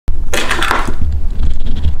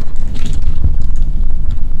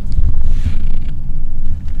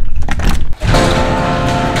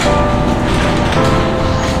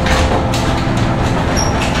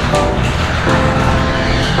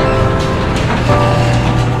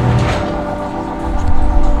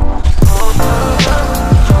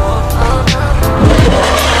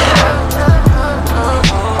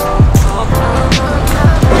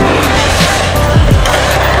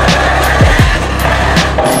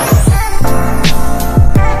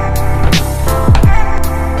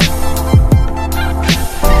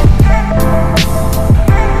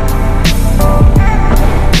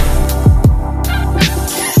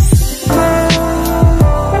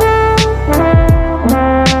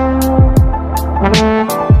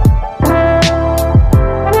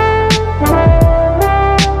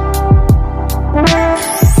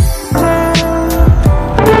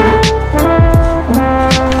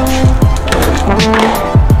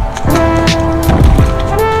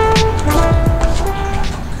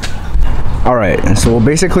So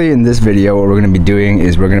basically in this video what we're going to be doing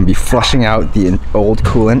is we're going to be flushing out the old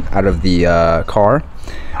coolant out of the car.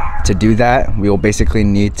 To do that, we will basically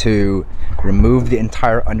need to remove the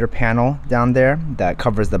entire under panel down there that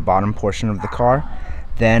covers the bottom portion of the car.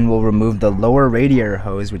 Then we'll remove the lower radiator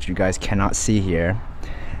hose, which you guys cannot see here.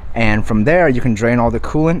 And from there you can drain all the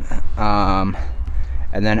coolant,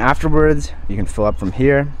 and then afterwards you can fill up from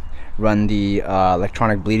here, run the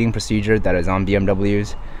electronic bleeding procedure that is on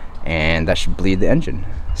BMWs, and that should bleed the engine.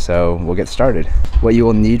 So we'll get started. What you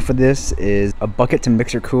will need for this is a bucket to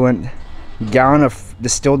mix your coolant, a gallon of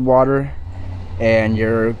distilled water, and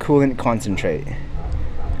your coolant concentrate.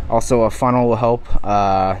 Also a funnel will help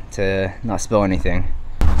to not spill anything.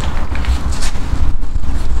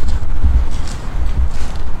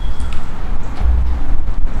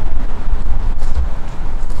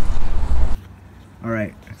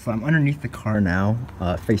 Alright, so I'm underneath the car now,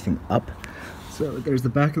 facing up. So there's the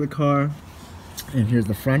back of the car, and here's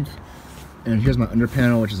the front, and here's my under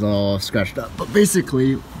panel, which is all scratched up. But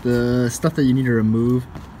basically, the stuff that you need to remove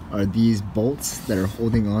are these bolts that are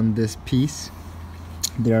holding on this piece.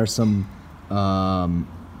 There are some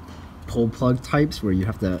pull plug types where you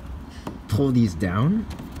have to pull these down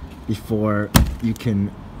before you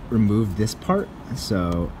can remove this part.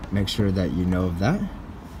 So make sure that you know of that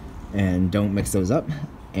and don't mix those up.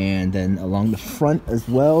 And then along the front as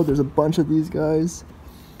well, there's a bunch of these guys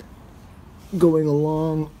going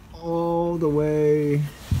along all the way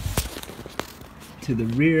to the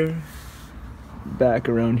rear, back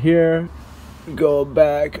around here, go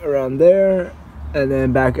back around there, and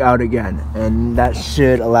then back out again. And that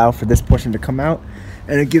should allow for this portion to come out,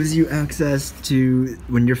 and it gives you access to,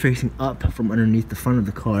 when you're facing up from underneath the front of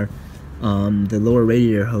the car, the lower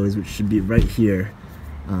radiator hose, which should be right here.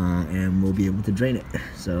 And we'll be able to drain it.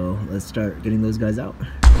 So let's start getting those guys out.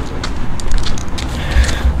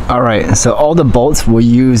 Alright, so all the bolts will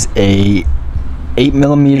use a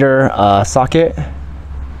 8mm socket,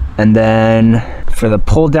 and then for the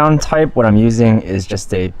pull down type, what I'm using is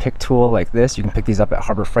just a pick tool like this. You can pick these up at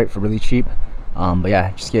Harbor Freight for really cheap, but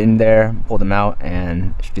yeah, just get in there, pull them out,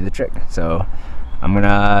 and it should do the trick. So I'm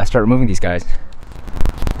gonna start removing these guys.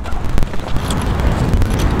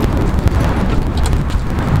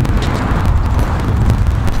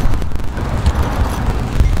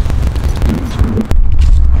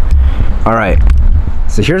 Alright,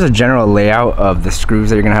 so here's a general layout of the screws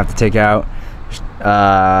that you're going to have to take out.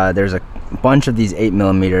 There's a bunch of these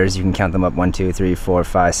 8mm. You can count them up: 1, 2, 3, 4,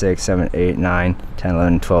 5, 6, 7, 8, 9, 10,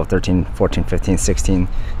 11, 12, 13, 14, 15, 16,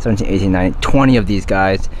 17, 18, 19, 20 of these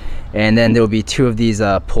guys. And then there will be 2 of these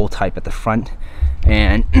pull type at the front.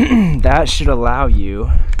 And that should allow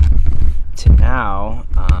you to now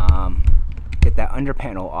get that under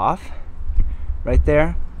panel off right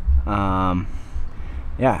there.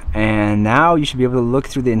 Yeah, and now you should be able to look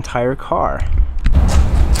through the entire car.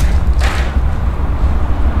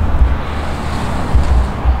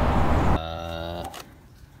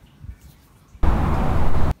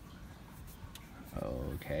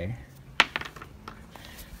 Okay.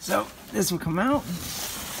 So this will come out,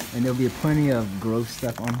 and there'll be plenty of gross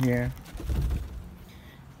stuff on here.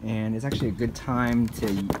 And it's actually a good time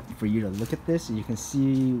for you to look at this so you can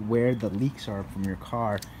see where the leaks are from your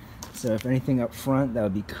car. So if anything up front, that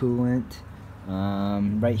would be coolant.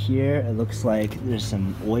 Right here, it looks like there's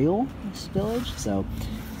some oil spillage. So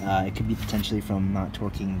it could be potentially from not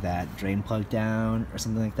torquing that drain plug down or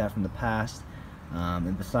something like that from the past.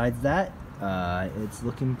 And besides that, it's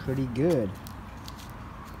looking pretty good.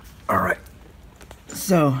 Alright,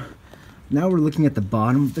 so now we're looking at the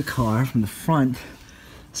bottom of the car from the front.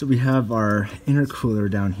 So we have our intercooler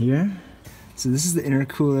down here. So this is the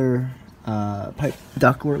intercooler pipe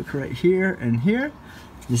ductwork right here and here.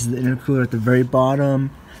 This is the intercooler at the very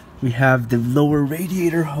bottom. We have the lower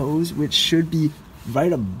radiator hose, which should be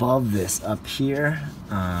right above this up here,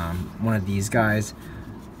 one of these guys.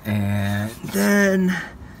 And then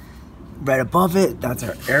right above it, that's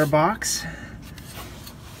our air box.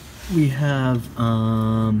 We have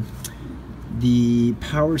the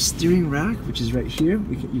power steering rack, which is right here.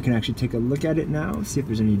 You can actually take a look at it now, see if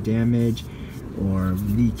there's any damage or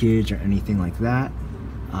leakage or anything like that.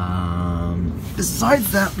 Besides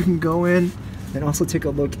that, we can go in and also take a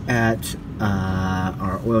look at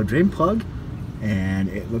our oil drain plug, and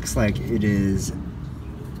it looks like it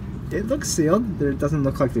looks sealed. There doesn't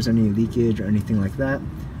look like there's any leakage or anything like that,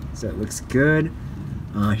 so it looks good.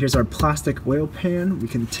 Here's our plastic oil pan. We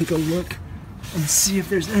can take a look and see if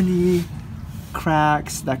there's any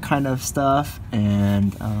cracks, that kind of stuff,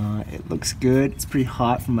 and it looks good. It's pretty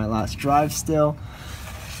hot from my last drive still.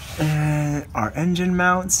 And our engine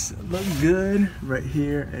mounts look good right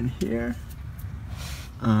here and here.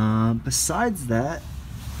 Besides that,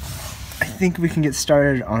 I think we can get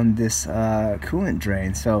started on this coolant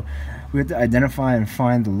drain. So we have to identify and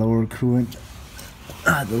find the lower coolant,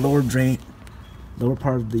 the lower drain, lower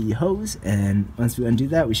part of the hose, and once we undo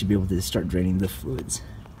that, we should be able to start draining the fluids.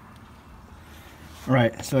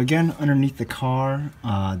 Alright, so again, underneath the car,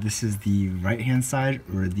 this is the right-hand side,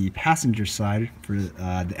 or the passenger side for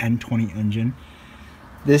the N20 engine.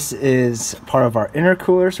 This is part of our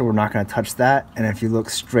intercooler, so we're not going to touch that. And if you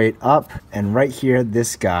look straight up, and right here,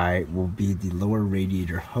 this guy will be the lower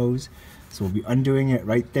radiator hose. So we'll be undoing it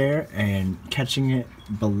right there and catching it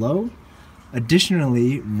below.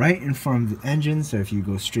 Additionally, right in front of the engine, so if you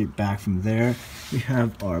go straight back from there, we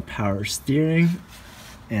have our power steering,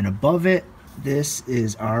 and above it, this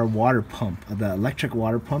is our water pump, the electric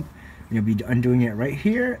water pump, and you'll be undoing it right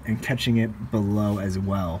here and catching it below as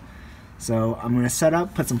well. So I'm going to set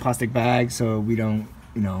up, put some plastic bags so we don't,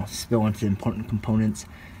 spill into important components,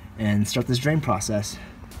 and start this drain process.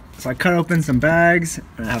 So I cut open some bags,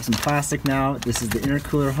 and I have some plastic now. This is the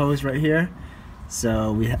intercooler hose right here.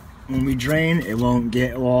 So when we drain, it won't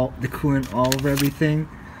get all the coolant all over everything.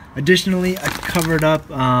 Additionally, I covered up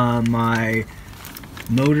my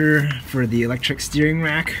motor for the electric steering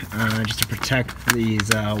rack just to protect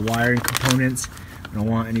these wiring components. I don't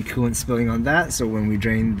want any coolant spilling on that, so when we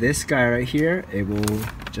drain this guy right here, it will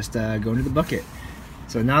just go into the bucket.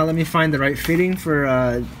 So now let me find the right fitting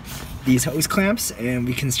for these hose clamps, and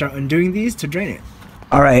we can start undoing these to drain it.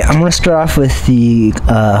 Alright, I'm going to start off with the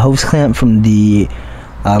hose clamp from the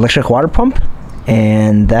electric water pump,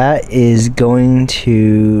 and that is going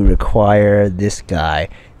to require this guy.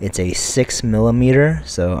 It's a 6mm,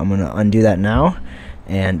 so I'm going to undo that now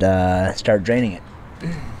and start draining it.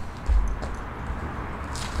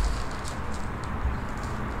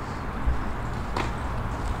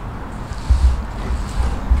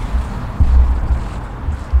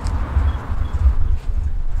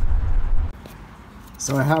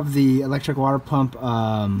 So I have the electric water pump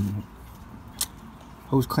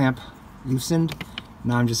hose clamp loosened.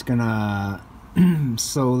 Now I'm just gonna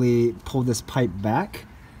slowly pull this pipe back,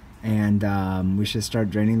 and we should start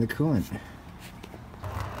draining the coolant.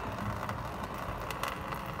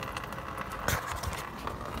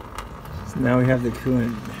 So now we have the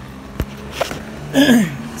coolant.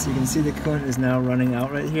 So you can see the coolant is now running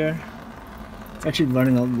out right here. It's actually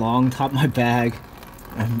running along top of my bag.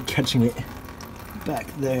 I'm catching it back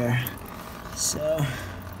there. So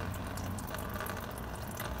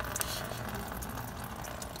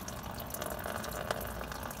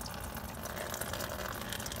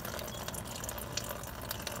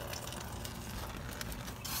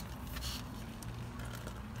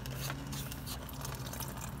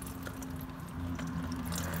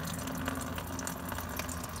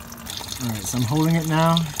alright, so I'm holding it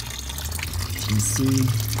now. You can see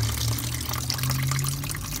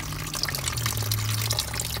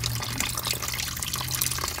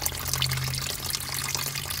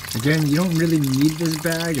again, you don't really need this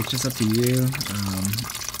bag, it's just up to you.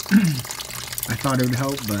 I thought it would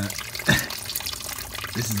help, but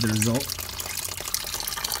this is the result.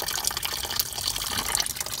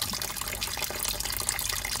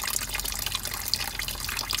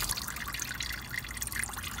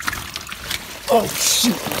 Oh,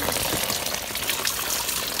 shoot!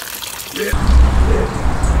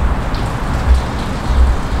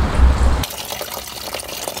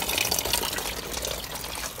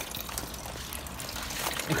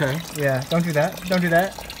 Okay, yeah, don't do that, don't do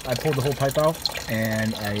that. I pulled the whole pipe out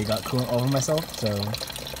and I got coolant all over myself, so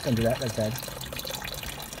don't do that, that's bad.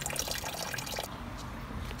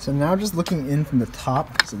 So now just looking in from the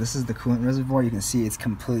top, so this is the coolant reservoir, you can see it's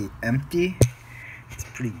completely empty. It's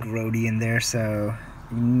pretty grody in there, so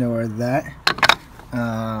ignore that.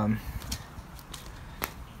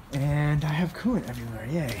 And I have coolant everywhere,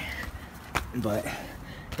 yay. But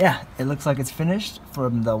yeah, it looks like it's finished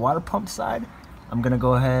from the water pump side. I'm gonna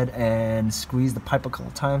go ahead and squeeze the pipe a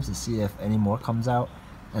couple times to see if any more comes out,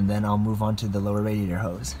 and then I'll move on to the lower radiator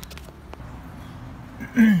hose.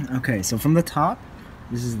 Okay, so from the top,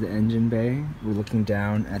 this is the engine bay. We're looking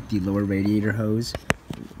down at the lower radiator hose,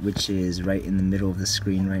 which is right in the middle of the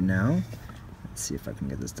screen right now. Let's see if I can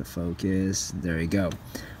get this to focus. There we go.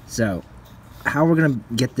 So how we're gonna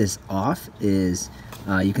get this off is,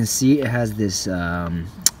 you can see it has this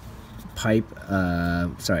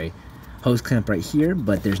hose clamp right here,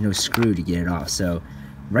 but there's no screw to get it off. So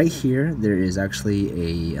right here there is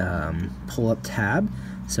actually a pull-up tab.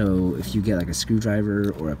 So if you get like a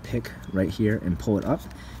screwdriver or a pick right here and pull it up,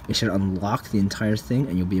 it should unlock the entire thing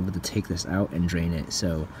and you'll be able to take this out and drain it.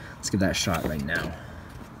 So let's give that a shot right now.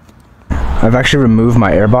 I've actually removed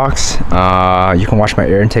my air box. You can watch my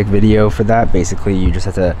air intake video for that. Basically, you just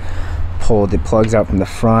have to pull the plugs out from the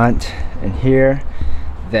front and here.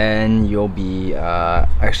 Then you'll be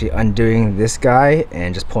actually undoing this guy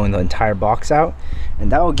and just pulling the entire box out.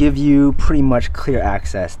 And that will give you pretty much clear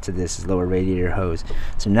access to this lower radiator hose.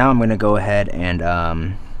 So now I'm gonna go ahead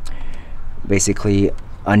and basically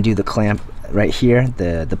undo the clamp right here,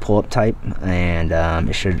 the pull-up type, and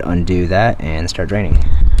it should undo that and start draining.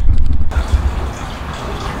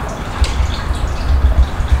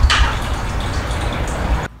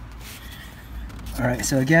 Alright,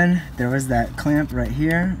 so again, there was that clamp right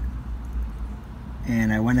here,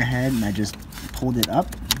 and I went ahead and I just pulled it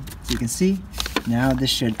up. So you can see, now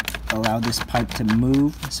this should allow this pipe to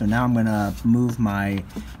move. So now I'm gonna move my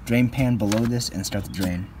drain pan below this and start the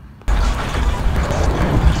drain.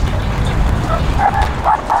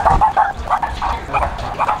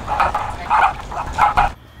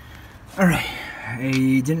 Alright,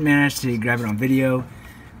 I didn't manage to grab it on video,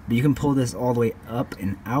 but you can pull this all the way up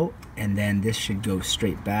and out, and then this should go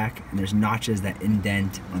straight back. And there's notches that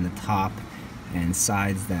indent on the top and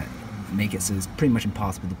sides that make it so it's pretty much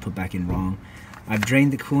impossible to put back in wrong. I've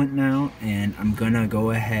drained the coolant now, and I'm gonna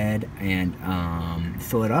go ahead and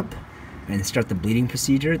fill it up and start the bleeding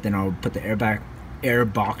procedure. Then I'll put the air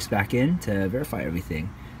box back in to verify everything.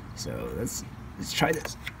 So let's try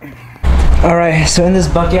this. All right, so in this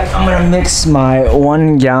bucket, I'm gonna mix my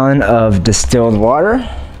 1 gallon of distilled water.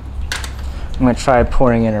 I'm gonna try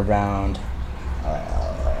pouring in around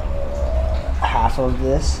half of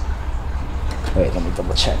this. Wait, let me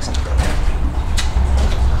double check something.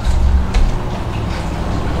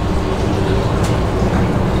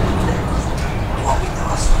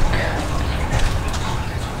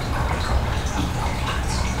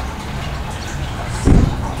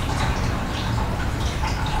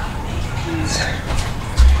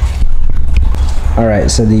 All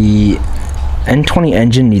right, so the N20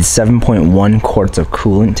 engine needs 7.1 quarts of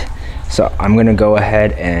coolant. So I'm gonna go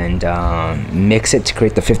ahead and mix it to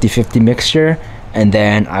create the 50-50 mixture, and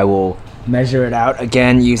then I will measure it out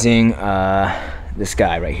again using this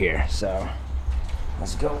guy right here. So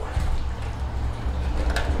let's go.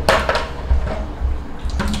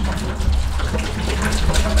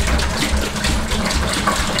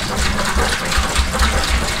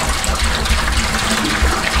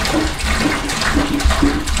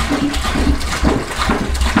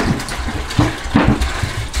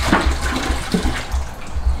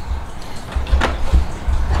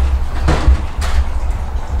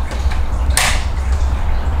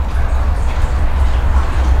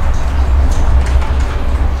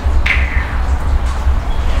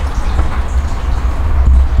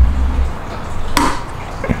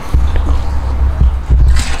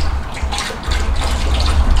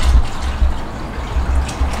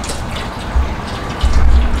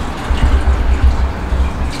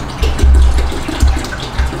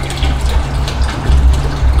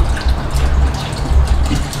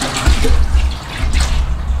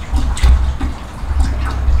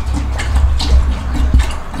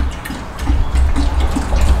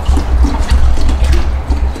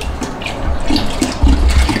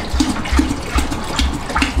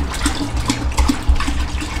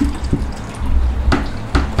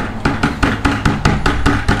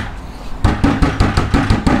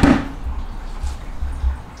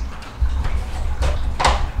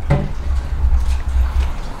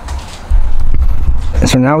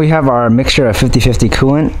 So now we have our mixture of 50-50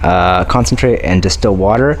 coolant, concentrate, and distilled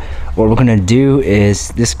water. What we're gonna do is,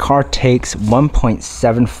 this car takes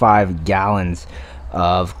 1.75 gallons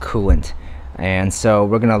of coolant. And so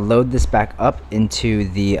we're gonna load this back up into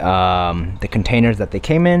the containers that they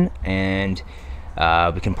came in, and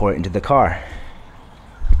we can pour it into the car.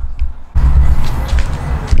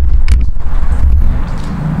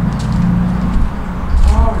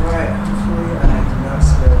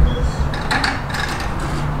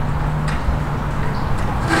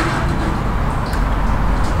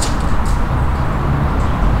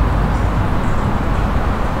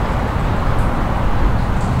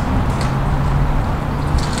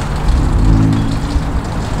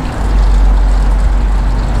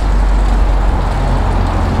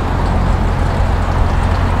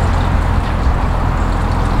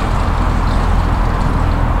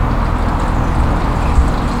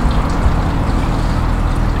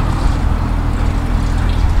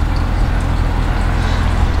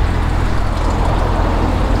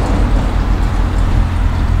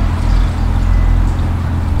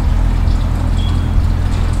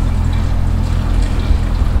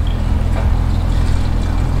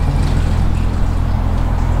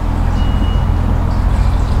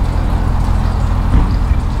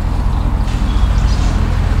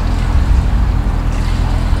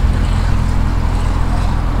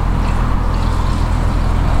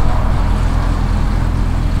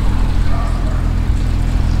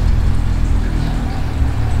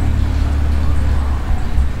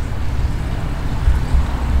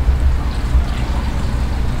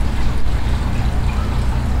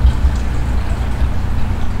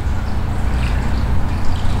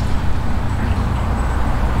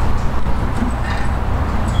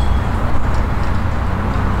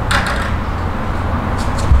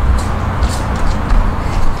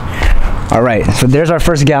 All right, so there's our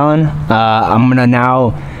first gallon. I'm gonna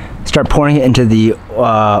now start pouring it into the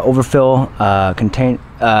overfill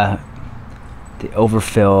the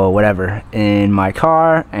overfill whatever in my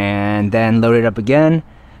car, and then load it up again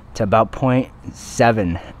to about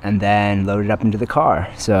 0.7, and then load it up into the car.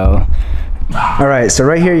 So, all right, so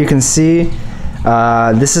right here you can see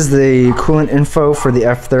this is the coolant info for the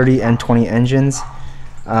F30 and 20 engines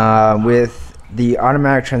with the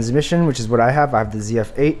automatic transmission, which is what I have the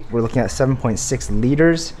ZF8. We're looking at 7.6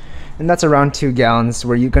 liters, and that's around 2 gallons,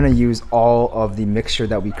 where you're gonna use all of the mixture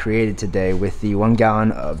that we created today with the 1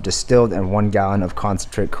 gallon of distilled and 1 gallon of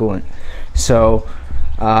concentrate coolant. So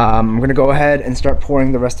I'm gonna go ahead and start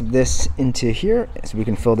pouring the rest of this into here so we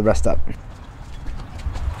can fill the rest up.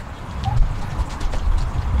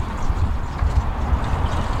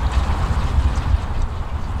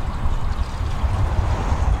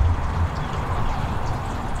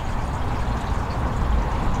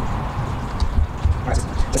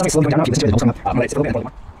 It's slowly going down now. Keep this I'm gonna let it sit a little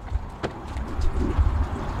bit.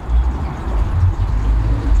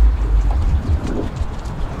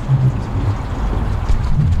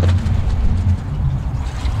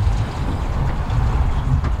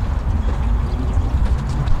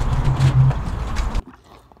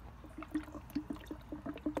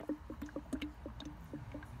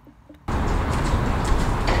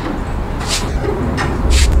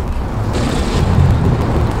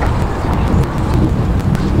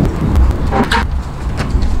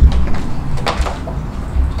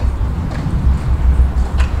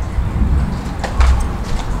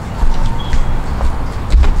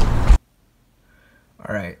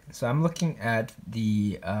 Alright, so I'm looking at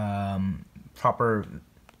the proper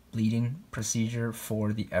bleeding procedure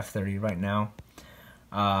for the F30 right now.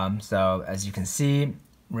 So as you can see,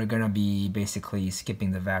 we're going to be basically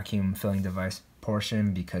skipping the vacuum filling device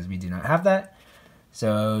portion because we do not have that.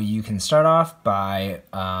 So you can start off by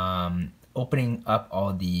opening up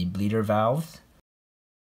all the bleeder valves.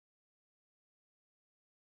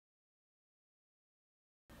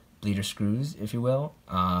 Bleeder screws, if you will.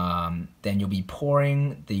 Then you'll be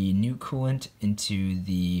pouring the new coolant into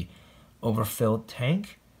the overfilled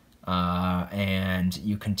tank, and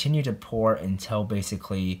you continue to pour until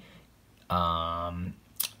basically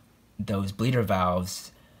those bleeder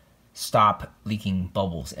valves stop leaking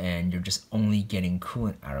bubbles and you're just only getting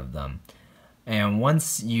coolant out of them. And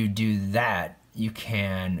once you do that, you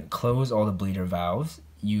can close all the bleeder valves,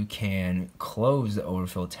 you can close the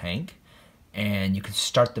overfill tank, and you can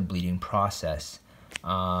start the bleeding process.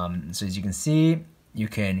 So as you can see, you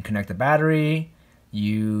can connect the battery,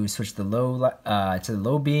 you switch the low to the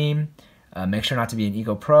low beam, make sure not to be an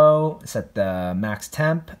Eco Pro, set the max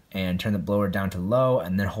temp, and turn the blower down to low,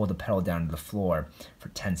 and then hold the pedal down to the floor for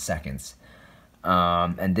 10 seconds.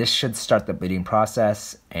 And this should start the bleeding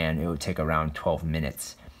process, and it will take around 12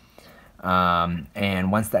 minutes.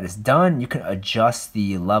 And once that is done, you can adjust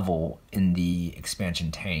the level in the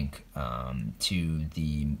expansion tank to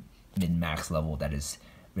the min-max level that is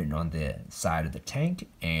written on the side of the tank,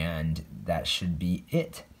 and that should be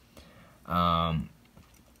it. Yeah,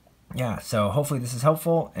 so hopefully this is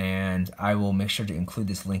helpful, and I will make sure to include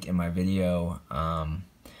this link in my video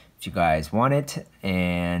if you guys want it.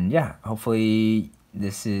 And yeah, hopefully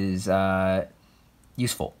this is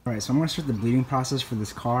useful. All right, so I'm going to start the bleeding process for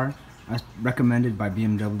this car. As recommended by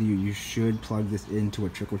BMW, you should plug this into a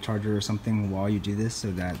trickle charger or something while you do this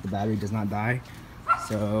so that the battery does not die.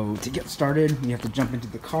 So to get started, you have to jump into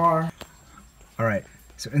the car. All right,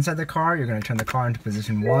 so inside the car, you're going to turn the car into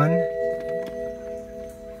position 1.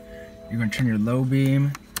 You're going to turn your low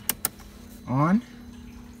beam on.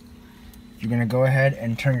 You're going to go ahead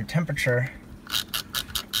and turn your temperature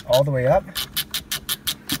all the way up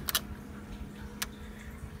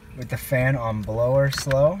with the fan on blower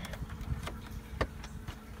slow.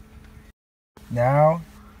 Now,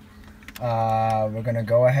 we're gonna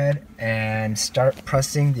go ahead and start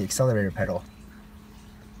pressing the accelerator pedal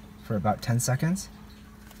for about 10 seconds.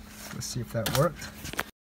 Let's see if that worked.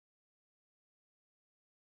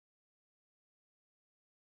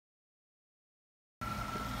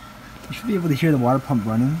 You should be able to hear the water pump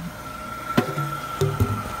running.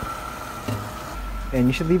 And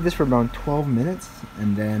you should leave this for around 12 minutes,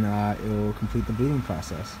 and then it will complete the bleeding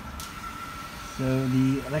process. So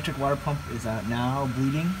the electric water pump is now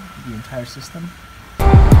bleeding the entire system.